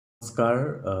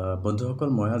নমস্কাৰ বন্ধুসকল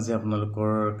মই আজি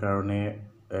আপোনালোকৰ কাৰণে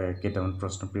কেইটামান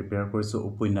প্ৰশ্ন প্ৰিপেয়াৰ কৰিছোঁ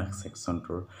উপন্যাস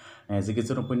সেকশনটোৰ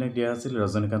যিকেইজন উপন্যাস দিয়া আছিল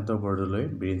ৰজনীকান্ত বৰদলৈ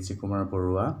বিৰিঞ্চি কুমাৰ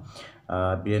বৰুৱা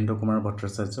বীৰেন্দ্ৰ কুমাৰ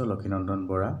ভট্টাচাৰ্য লক্ষীনন্দন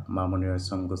বৰা মামণি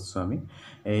ৰয়ছম গোস্বামী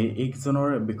এইকেইজনৰ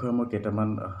বিষয়ে মই কেইটামান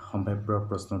সম্ভাৱ্য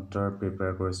প্ৰশ্নোত্তৰ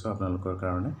প্ৰিপেয়াৰ কৰিছোঁ আপোনালোকৰ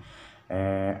কাৰণে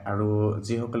আৰু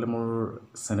যিসকলে মোৰ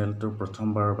চেনেলটো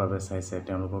প্ৰথমবাৰৰ বাবে চাইছে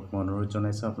তেওঁলোকক মই অনুৰোধ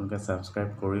জনাইছোঁ আপোনালোকে ছাবস্ক্ৰাইব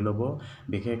কৰি ল'ব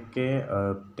বিশেষকৈ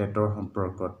টেটৰ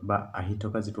সম্পৰ্কত বা আহি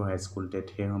থকা যিটো হাইস্কুল টেট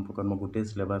সেই সম্পৰ্কত মই গোটেই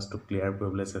চিলেবাছটো ক্লিয়াৰ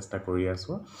কৰিবলৈ চেষ্টা কৰি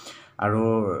আছোঁ আৰু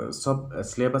সব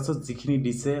চিলেবাছত যিখিনি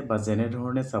দিছে বা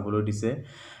যেনেধৰণে চাবলৈ দিছে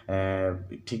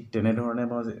ঠিক তেনেধৰণে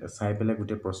মই চাই পেলাই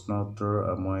গোটেই প্ৰশ্ন উত্তৰ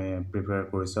মই প্ৰিপেয়াৰ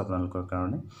কৰিছোঁ আপোনালোকৰ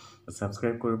কাৰণে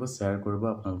ছাবস্ক্ৰাইব কৰিব শ্বেয়াৰ কৰিব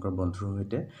আপোনালোকৰ বন্ধুৰ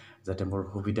সৈতে যাতে মোৰ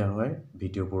সুবিধা হয়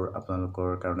ভিডিঅ'বোৰ আপোনালোকৰ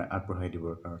কাৰণে আগবঢ়াই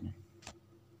দিবৰ কাৰণে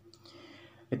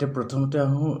এতিয়া প্ৰথমতে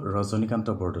আহোঁ ৰজনীকান্ত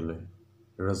বৰদলৈ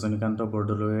ৰজনীকান্ত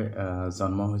বৰদলৈৰ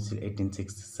জন্ম হৈছিল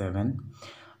 1867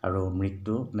 আৰু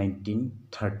মৃত্যু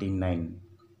 1939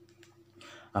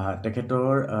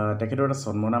 তেখেতৰ এটা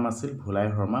জন্মনাম আছিল ভুলাই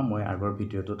শৰ্মা মই আগৰ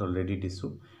ভিডিঅ'টোত অলৰেডি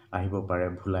দিছোঁ আহিব পাৰে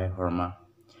ভুলাই শৰ্মা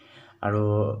আৰু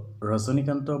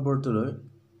ৰজনীকান্ত বৰদলৈ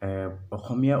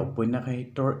অসমীয়া উপন্যাস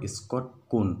সাহিত্যৰ স্কট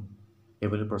কোন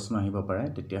এইবুলি প্ৰশ্ন আহিব পাৰে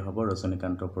তেতিয়া হ'ব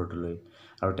ৰজনীকান্ত বৰদলৈ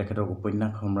আৰু তেখেতক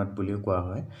উপন্যাস সম্ৰাট বুলিও কোৱা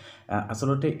হয়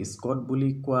আচলতে স্কট বুলি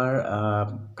কোৱাৰ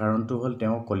কাৰণটো হ'ল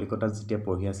তেওঁ কলিকতাত যেতিয়া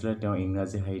পঢ়ি আছিলে তেওঁ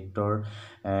ইংৰাজী সাহিত্যৰ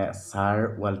ছাৰ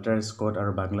ৱাল্টাৰ স্কট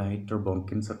আৰু বাংলা সাহিত্যৰ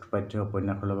বংকিম চট্টোপাধ্যায়ৰ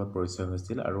উপন্যাসৰ লগত পৰিচয়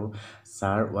হৈছিল আৰু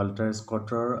ছাৰ ৱাল্টাৰ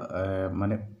স্কটৰ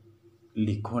মানে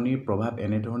লিখনিৰ প্ৰভাৱ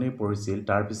এনেধৰণেই পৰিছিল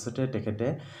তাৰপিছতে তেখেতে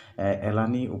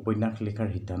এলানি উপন্যাস লিখাৰ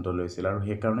সিদ্ধান্ত লৈছিল আৰু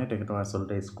সেইকাৰণে তেখেতক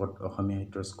আচলতে স্কট অসমীয়া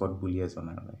সাহিত্যৰ স্কট বুলিয়ে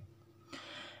জনা যায়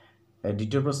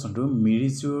দ্বিতীয় প্ৰশ্নটো মিৰি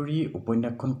জীয়ৰী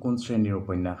উপন্যাসখন কোন শ্ৰেণীৰ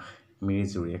উপন্যাস মিৰি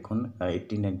জীয়ৰী এখন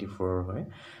 1894 হয়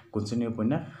কোন শ্ৰেণীৰ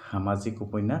উপন্যাস সামাজিক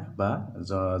উপন্যাস বা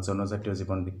জনজাতীয়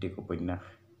জীৱনভিত্তিক উপন্যাস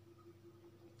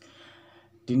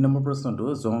 3 নম্বৰ প্ৰশ্নটো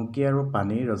জংকী আৰু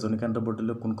পানী ৰজনীকান্ত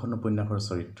বৰদলৈ কোনখন উপন্যাসৰ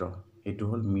চৰিত্ৰ এইটো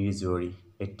হ'ল মিৰি জীয়ৰী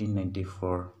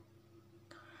 1894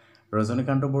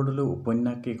 ৰজনীকান্ত বৰদলৈ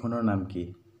উপন্যাস কেইখনৰ নাম কি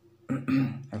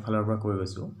এফালৰ পৰা কৈ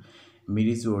গৈছোঁ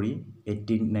মিৰি জীয়ৰী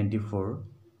 1894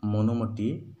 মনুমতি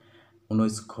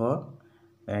 1900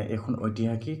 এখন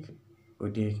ঐতিহাসিক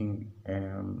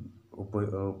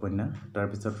উপন্যাস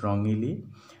তাৰপিছত ৰঙিলী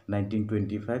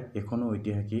 1925 এখনো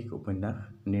ঐতিহাসিক উপন্যাস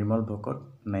নিৰ্মল ভকত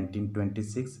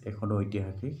 1926 এখনো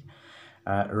ঐতিহাসিক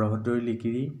ৰহদৈ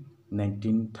লিগিৰি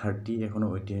 1930 এখনো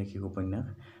ঐতিহাসিক উপন্যাস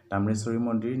তাম্ৰেশ্বৰী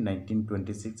মন্দিৰ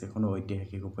 1926 এখনো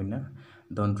ঐতিহাসিক উপন্যাস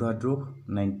দন্ত্ৰদ্ৰোহ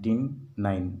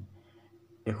 1909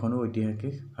 এখনো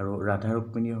ঐতিহাসিক আৰু ৰাধা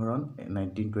ৰুক্মিণী হৰণ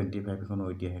 1925 এখনো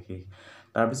ঐতিহাসিক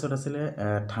তাৰপিছত আছিলে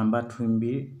থাম্বা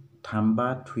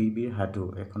থুইবিৰ সাধু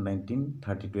এখন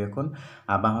 1932 এখন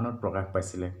আবাহনত প্ৰকাশ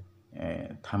পাইছিলে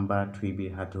থাম্বা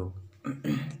থুইবিৰ সাধু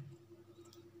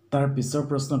তাৰ পিছৰ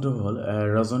প্ৰশ্নটো হ'ল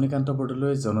ৰজনীকান্ত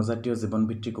বৰদলৈৰ জনজাতীয়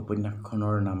জীৱনভিত্তিক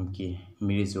উপন্যাসখনৰ নাম কি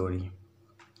মিৰি জীয়ৰী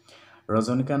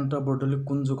ৰজনীকান্ত বৰদলৈ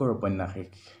কোন যুগৰ উপন্যাসিক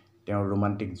তেওঁ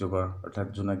ৰোমান্টিক যুগৰ অৰ্থাৎ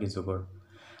জোনাকী যুগৰ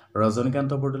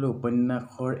ৰজনীকান্ত বৰদলৈ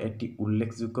উপন্যাসৰ এটি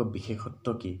উল্লেখযোগ্য বিশেষত্ব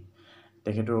কি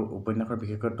তেখেতৰ উপন্যাসৰ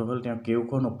বিশেষত্ব হ'ল তেওঁ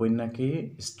কেওখন উপন্যাসেই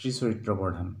স্ত্ৰী চৰিত্ৰ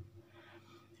প্ৰধান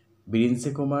বিৰিঞ্চি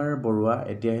কুমাৰ বৰুৱা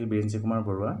এতিয়া আহিল বিৰিঞ্চি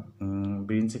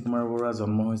কুমাৰ বৰুৱা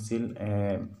জন্ম হৈছিল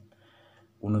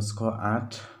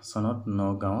 1908 চনত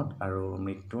নগাঁৱত আৰু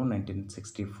মৃত্যু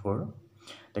 1964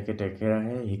 তেখেতে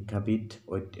একেৰাহে শিক্ষাবিদ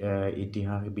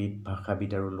ইতিহাসবিদ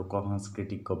ভাষাবিদ আৰু লোক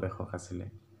সাংস্কৃতিক গৱেষক আছিলে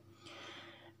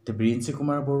বিৰিঞ্চি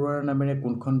কুমাৰ বৰুৱাৰ নামেৰে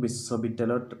কোনখন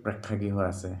বিশ্ববিদ্যালয়ত প্ৰেক্ষাগৃহ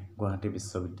আছে গুৱাহাটী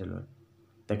বিশ্ববিদ্যালয়ত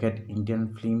তেখেত ইণ্ডিয়ান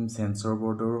ফিল্ম চেন্সৰ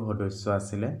বৰ্ডৰ সদস্য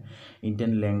আছিলে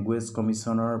ইণ্ডিয়ান লেংগুৱেজ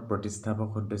কমিশ্যনৰ প্ৰতিষ্ঠাপক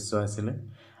সদস্য আছিলে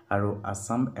আৰু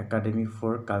আছাম একাডেমি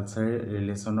ফৰ কালচাৰেল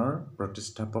ৰিলেশ্যনৰ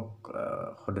প্ৰতিষ্ঠাপক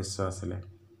সদস্য আছিলে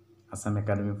Assam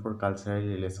academy for cultural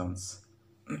relations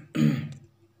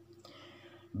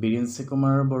বিৰিঞ্চি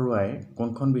কুমাৰ বৰুৱাই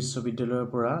কোনখন বিশ্ববিদ্যালয়ৰ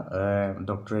পৰা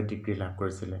ডক্টৰেট ডিগ্ৰী লাভ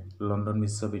কৰিছিলে লণ্ডন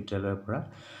বিশ্ববিদ্যালয়ৰ পৰা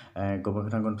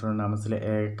গৱেষণা গ্ৰন্থৰ নাম আছিলে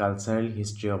এ cultural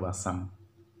history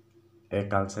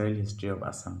of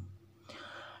Assam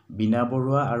Bina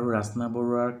Barua আৰু ৰাচনা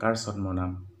বৰুৱাৰ কাৰ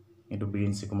ছদ্মনাম এইটো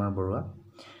বিৰিঞ্চি কুমাৰ বৰুৱা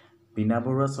বীণা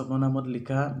বৰুৱা ছদ্মনামত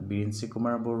লিখা বিৰিঞ্চি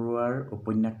কুমাৰ বৰুৱাৰ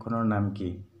উপন্যাসখনৰ নাম কি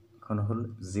এখন হ'ল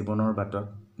জীৱনৰ বাটত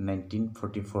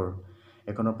 1944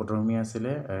 এখনৰ পটভূমি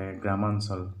আছিলে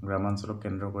গ্ৰামাঞ্চলক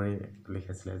কেন্দ্ৰ কৰি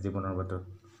লিখিছিলে জীৱনৰ বাটত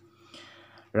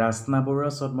ৰাচনা বৰুৱা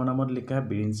ছদ্মনামত লিখা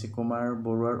বিৰিঞ্চি কুমাৰ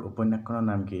বৰুৱাৰ উপন্যাসখনৰ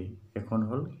নাম কি এখন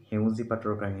হ'ল সেউজী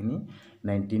পাতৰ কাহিনী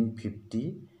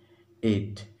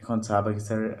 1958 এখন চাহ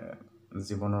বাগিচাৰ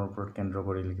জীৱনৰ ওপৰত কেন্দ্ৰ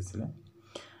কৰি লিখিছিলে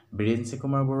বীৰেন্দ্ৰ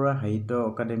কুমাৰ বৰুৱা সাহিত্য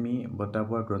অকাডেমি বঁটা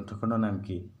পোৱা গ্ৰন্থখনৰ নাম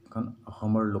কি এখন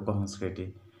অসমৰ লোক সংস্কৃতি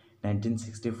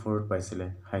 1964 পাইছিলে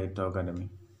সাহিত্য অকাডেমি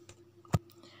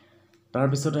তাৰ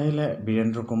পিছত আহিলে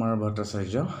বীৰেন্দ্ৰ কুমাৰ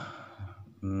ভট্টাচাৰ্য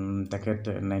তেখেত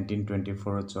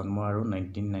 1924 জন্ম আৰু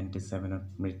 1997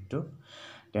 মৃত্যু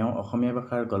তেওঁ অসমীয়া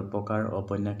ভাষাৰ গল্পকাৰ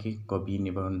ঔপন্যাসিক কবি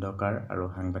নিবন্ধকাৰ আৰু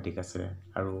সাংবাদিক আছিল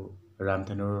আৰু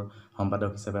ৰামধেনুৰ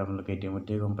সম্পাদক হিচাপে আপোনালোকে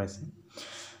ইতিমধ্যে গম পাইছে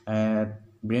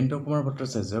বীৰেন্দ্ৰ কুমাৰ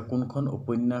ভট্টাচাৰ্য কোনখন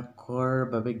উপন্যাসৰ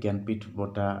বাবে জ্ঞানপীঠ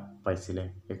বঁটা পাইছিলে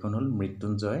এখন হ'ল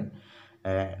মৃত্যুঞ্জয়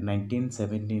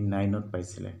 1979ত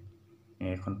পাইছিলে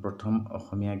এখন প্ৰথম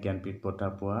অসমীয়া জ্ঞানপীঠ বঁটা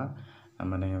পোৱা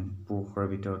মানে পুৰুষৰ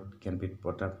ভিতৰত জ্ঞানপীঠ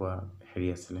বঁটা পোৱা হেৰি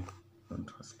আছিলে গ্ৰন্থ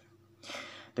আছিলে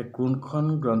তে কোনখন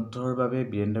গ্ৰন্থৰ বাবে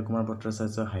বীৰেন্দ্ৰ কুমাৰ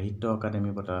ভট্টাচাৰ্য সাহিত্য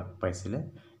অকাডেমি বঁটা পাইছিলে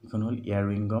এখন হ'ল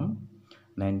ইয়াৰউইংগম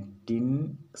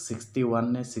 1961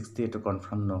 নে 60 এটো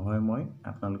কনফাৰ্ম নহয় মই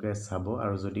আপোনালোকে চাব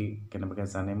আৰু যদি কেনেবাকৈ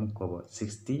জানে মোক ক'ব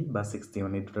 60 বা 60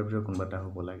 মানে দুটাৰ ভিতৰত কোনবা এটা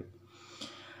হ'ব লাগে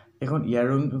এখন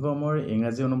ইয়াৰউইংগমৰ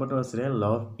ইংৰাজী অনুবাদ আছিলে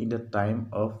love in the time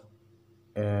of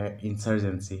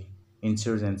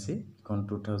ইনচাৰ্জেন্সি এখন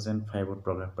 2005ত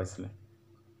প্ৰকাশ পাইছিলে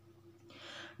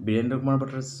বীৰেন্দ্ৰ কুমাৰ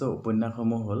ভট্টাচাৰ্য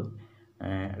উপন্যাসসমূহ হ'ল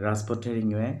ৰাজপথেৰ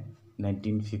ইঙুৱে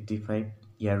 1955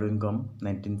 ইয়াৰউইংগম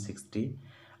 1960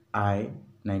 আই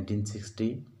 1960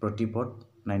 প্ৰতিপদ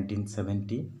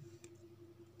 1970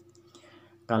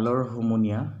 কালৰ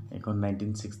হুমুনিয়া এখন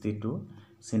 1962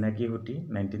 চিনাকি হুটি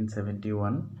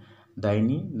 1971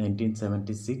 ডাইনী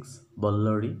 1976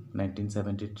 বল্লৰী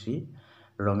 1973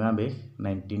 ৰঙাবেশ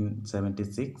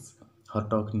 1976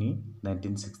 হতগ্নি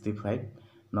 1965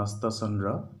 নষ্টচন্দ্ৰ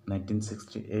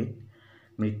 1968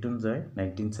 মৃত্যুঞ্জয়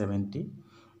 1970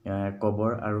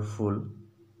 কবৰ আৰু ফুল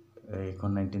এখন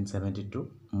 1972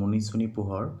 মুনিচুনি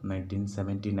পোহৰ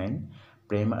 1979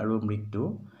 প্ৰেম আৰু মৃত্যু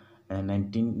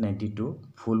 1992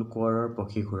 ফুল কোঁৱৰৰ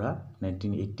পক্ষী ঘোঁৰা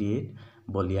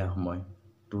 1988 বলিয়া সময়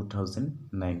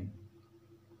 2009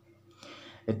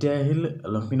 এতিয়া আহিল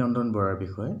লক্ষ্মীনন্দন বৰাৰ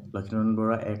বিষয়ে লক্ষ্মীনন্দন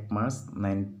বৰা 1 মাৰ্চ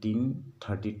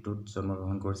 1932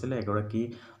 জন্মগ্ৰহণ কৰিছিল এগৰাকী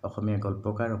অসমীয়া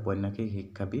গল্পকাৰ ঔপন্যাসিক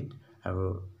শিক্ষাবিদ আৰু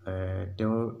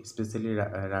তেওঁ স্পেচিয়েলি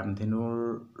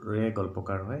ৰামধেনুৰে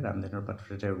গল্পকাৰ হয় ৰামধেনুৰ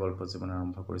পাততে তেওঁ গল্প জীৱন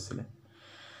আৰম্ভ কৰিছিলে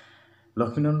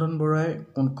লক্ষ্মীনন্দন বৰাই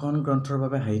কোনখন গ্ৰন্থৰ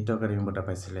বাবে সাহিত্য অকাডেমি বঁটা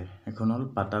পাইছিলে এখন হ'ল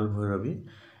পাতাল ভৈৰৱী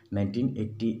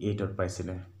 1988ত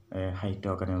পাইছিলে সাহিত্য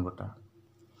অকাডেমি বঁটা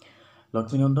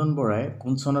লক্ষ্মীনন্দন বৰাই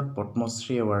কোন চনত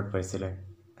পদ্মশ্ৰী এৱাৰ্ড পাইছিলে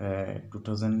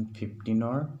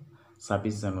 2015ৰ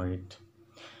 26 জানুৱাৰীত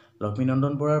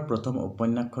লক্ষ্মীনন্দন বৰাৰ প্ৰথম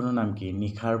উপন্যাসখনৰ নাম কি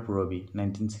নিশাৰ পূৰবী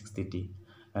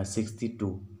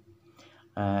 1962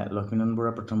 লক্ষ্মীনন্দন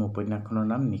বৰাৰ প্ৰথম উপন্যাসখনৰ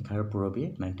নাম নিশাৰ পূৰবী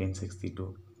 1962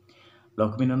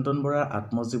 লক্ষ্মীনন্দন বৰাৰ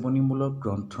আত্মজীৱনীমূলক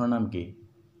গ্ৰন্থৰ নাম কি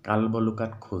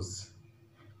কালবলুকাত খোজ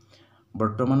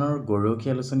বৰ্তমানৰ গৌৰৱী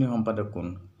আলোচনী সম্পাদক কোন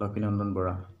লক্ষ্মীনন্দন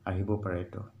বৰা আহিব পাৰে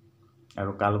এইটো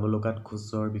আৰু কালবলুকাত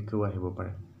খোজৰ বিষয়েও আহিব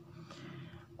পাৰে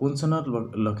কোন চনত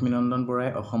লক্ষ্মীনন্দন বৰাই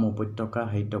অসম উপত্যকা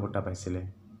সাহিত্য বঁটা পাইছিলে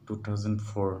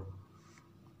 2004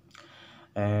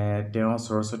 তেওঁ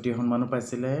সৰস্বতী সন্মানো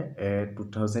পাইছিলে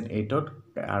 2008ত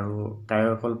আৰু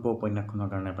কায়কল্প উপন্যাসখনৰ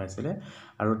কাৰণে পাইছিলে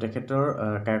আৰু তেখেতৰ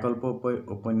কায়কল্প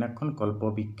উপন্যাসখন কল্প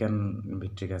বিজ্ঞান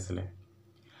ভিত্তিক আছিলে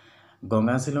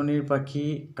গংগা চিলনীৰ পাখি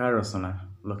কাৰ ৰচনা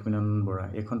লক্ষ্মীনন্দন বৰা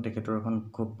এইখন তেখেতৰ এখন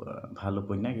খুব ভাল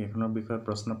উপন্যাস এইখনৰ বিষয়ে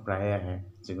প্ৰশ্ন প্ৰায়ে আহে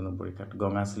যিকোনো পৰীক্ষাত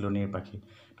গংগা চিলনীৰ পাখি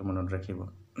তো মনত ৰাখিব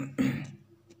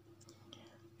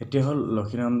এতিয়া হ'ল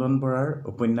লক্ষ্মীনন্দন বৰাৰ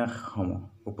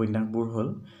উপন্যাসবোৰ হ'ল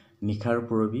নিশাৰ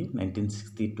পূৰবী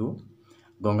 1962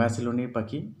 গংগা চিলনীৰ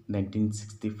পাখি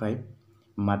 1965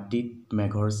 মাটিত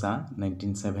মেঘৰ ছাঁ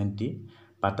 1970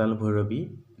 পাতাল ভৈৰৱী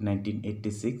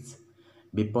 1986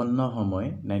 বিপন্ন সময়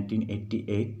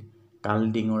 1988 কাল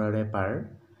ডিঙৰাৰে পাৰ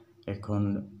এখন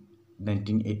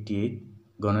 1988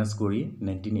 গণেশগুৰি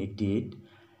 1988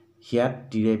 হিয়াত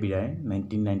তীৰে বিৰাই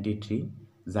 1993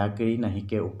 জাকেৰি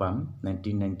নাহিকে উপাম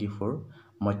 1994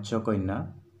 মৎস্যকন্যা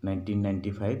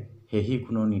 1995 হেহি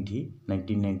কোনো নিধি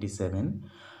 1997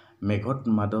 মেঘত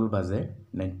মাদল বাজে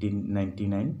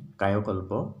 1999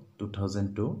 কায়কল্প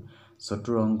 2002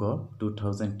 চতুৰংগ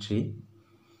 2003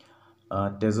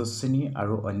 তেজস্বিনী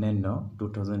আৰু অন্যান্য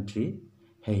 2003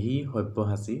 হেহি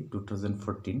সব্যসাচী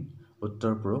 2014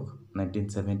 উত্তৰ পুৰুষ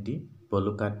 1970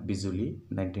 বলুকাত বিজুলী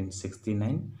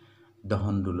 1969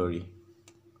 দহন দুলৰী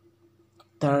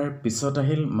তাৰ পিছত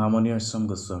আহিল মামণি ৰয়ছম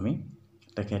গোস্বামী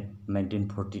তেখেত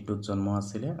 1942ত জন্ম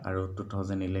আছিলে আৰু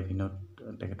 2011ত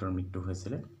তেখেতৰ মৃত্যু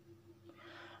হৈছিলে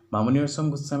মামণি ৰয়ছম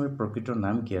গোস্বামীৰ প্ৰকৃত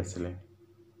নাম কি আছিলে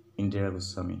ইন্দিৰা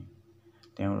গোস্বামী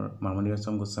তেওঁৰ মামণি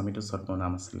ৰয়ছম গোস্বামীটো ছদ্ম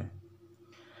নাম আছিলে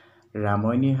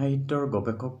ৰামায়ণী সাহিত্যৰ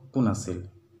গৱেষক কোন আছিল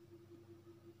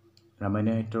ৰামায়ণ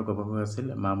সাহিত্যৰ গৱেষক আছিল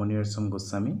মামণি ৰয়ছম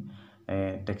গোস্বামী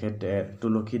তেখেত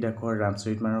তুলসী দাসৰ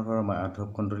ৰামচৰিত মানসৰ মাধৱ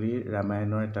কন্দলীৰ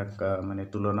ৰামায়ণৰ এটা মানে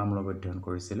তুলনামূলক অধ্যয়ন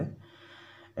কৰিছিলে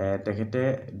তেখেতে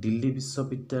দিল্লী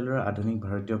বিশ্ববিদ্যালয়ৰ আধুনিক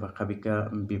ভাৰতীয় ভাষা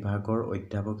বিভাগৰ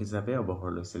অধ্যাপক হিচাপে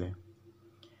অৱসৰ লৈছিলে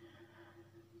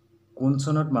কোন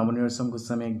চনত মামণি ৰয়ছম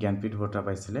গোস্বামীয়ে জ্ঞানপীঠ বঁটা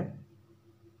পাইছিলে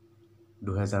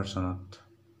 2000 চনত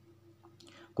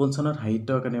কোন চনত সাহিত্য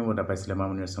একাডেমি বঁটা পাইছিলে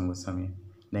মামণি ৰয়ছম গোস্বামীয়ে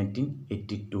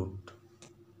 1982ত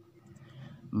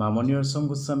মামণি ৰয়ছম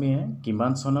গোস্বামীয়ে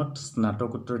কিমান চনত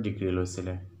স্নাতকোত্তৰ ডিগ্ৰী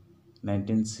লৈছিলে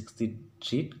 1963ত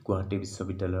গুৱাহাটী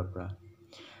বিশ্ববিদ্যালয়ৰ পৰা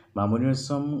মামণি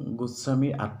ৰয়ছম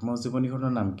গোস্বামীৰ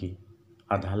আত্মজীৱনীখনৰ নাম কি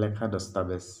আধা লেখা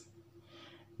দস্তাবেজ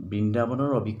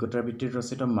বৃন্দাবনৰ অভিজ্ঞতাৰ ভিত্তিত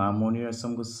ৰচিত মামণি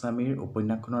ৰয়ছম গোস্বামীৰ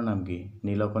উপন্যাসখনৰ নাম কি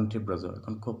নীলকণ্ঠী ব্ৰজ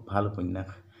এখন খুব ভাল উপন্যাস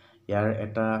ইয়াৰ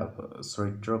এটা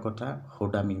চৰিত্ৰৰ কথা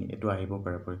সৌদামিনী এইটো আহিব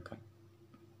পাৰে পৰীক্ষাত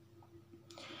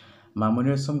মামণি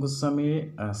ৰয়ছম গোস্বামীৰ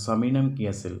স্বামীৰ নাম কি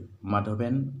আছিল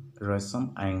মাধৱেন ৰয়ছম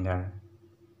আয়েংগাৰ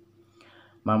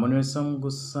মামণি ৰয়ছম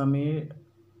গোস্বামীৰ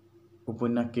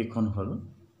উপন্যাস কেইখন হ'ল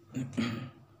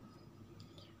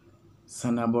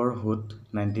চানাবৰ হুট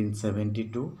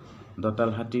 1972 দতাল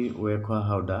হাতীৰ উৱে খোৱা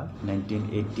হাওদা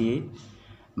 1988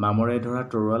 মামৰে ধৰা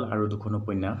তৰোৱাল আৰু দুখন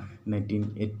উপন্যাস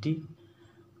 1980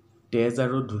 তেজ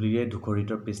আৰু ধূলিৰে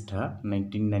ধূসৰিত পৃষ্ঠা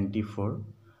 1994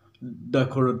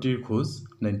 দাসৰথীৰ খোজ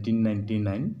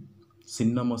 1999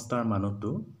 ছিন্নমস্তাৰ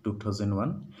মানুহটো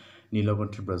 2001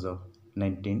 নীলকণ্ঠী ব্ৰজ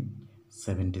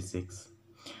 1976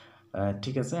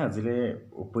 ঠিক আছে আজিলৈ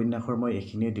উপন্যাসৰ মই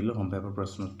এইখিনিয়ে দিলোঁ সম্ভাৱ্য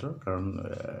প্ৰশ্নোত্তৰ কাৰণ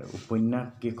উপন্যাস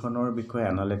কেইখনৰ বিষয়ে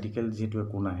এনালিটিকেল যেহেতু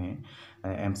একো নাহে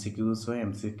MCQs হয়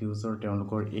MCQsৰ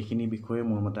তেওঁলোকৰ এইখিনি বিষয়ে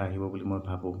মোৰ মতে আহিব বুলি মই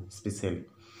ভাবোঁ স্পেচিয়েলি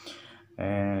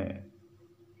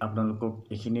আপোনালোকক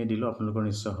এইখিনিয়ে দিলোঁ আপোনালোকৰ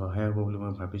নিশ্চয় সহায় হ'ব বুলি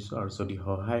মই ভাবিছোঁ আৰু যদি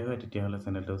সহায় হয় তেতিয়াহ'লে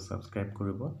চেনেলটো ছাবস্ক্ৰাইব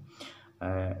কৰিব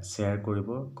শ্বেয়াৰ কৰিব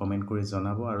কমেণ্ট কৰি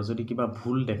জনাব আৰু যদি কিবা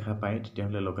ভুল দেখা পায়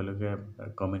তেতিয়াহ'লে লগে লগে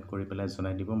কমেণ্ট কৰি পেলাই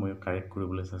জনাই দিব মই কাৰেক্ট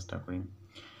কৰিবলৈ চেষ্টা কৰিম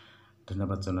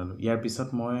ধন্যবাদ জনালোঁ ইয়াৰ পিছত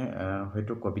মই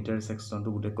হয়তো কবিতাৰ ছেকশ্যনটো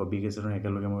গোটেই কবিকেইজনৰ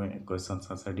একেলগে মই কুৱেশ্যন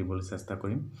আনচাৰ দিবলৈ চেষ্টা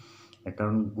কৰিম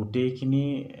কাৰণ গোটেইখিনি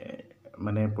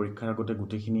মানে পৰীক্ষাৰ আগতে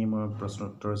গোটেইখিনি মই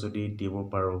প্ৰশ্নোত্তৰ যদি দিব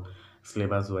পাৰোঁ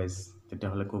চিলেবাছ ৱাইজ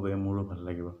তেতিয়াহ'লে খুবেই মোৰো ভাল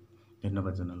লাগিব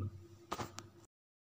ধন্যবাদ জনালোঁ